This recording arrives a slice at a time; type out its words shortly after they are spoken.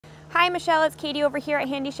Hi Michelle, it's Katie over here at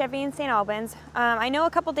Handy Chevy in St. Albans. I know a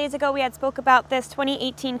couple days ago we had spoke about this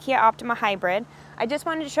 2018 Kia Optima Hybrid. I just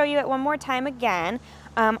wanted to show you it one more time again.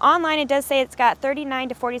 Online it does say it's got 39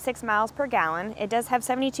 to 46 miles per gallon. It does have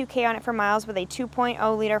 72K on it for miles with a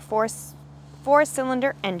 2.0 liter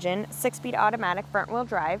four-cylinder engine, 6-speed automatic front wheel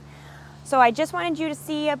drive. So I just wanted you to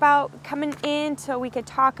see about coming in so we could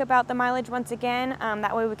talk about the mileage once again.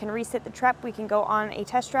 That way we can reset the truck, we can go on a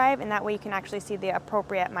test drive, and that way you can actually see the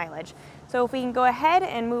appropriate mileage. So if we can go ahead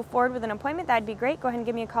and move forward with an appointment, that'd be great. Go ahead and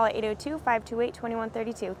give me a call at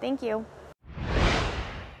 802-528-2132. Thank you.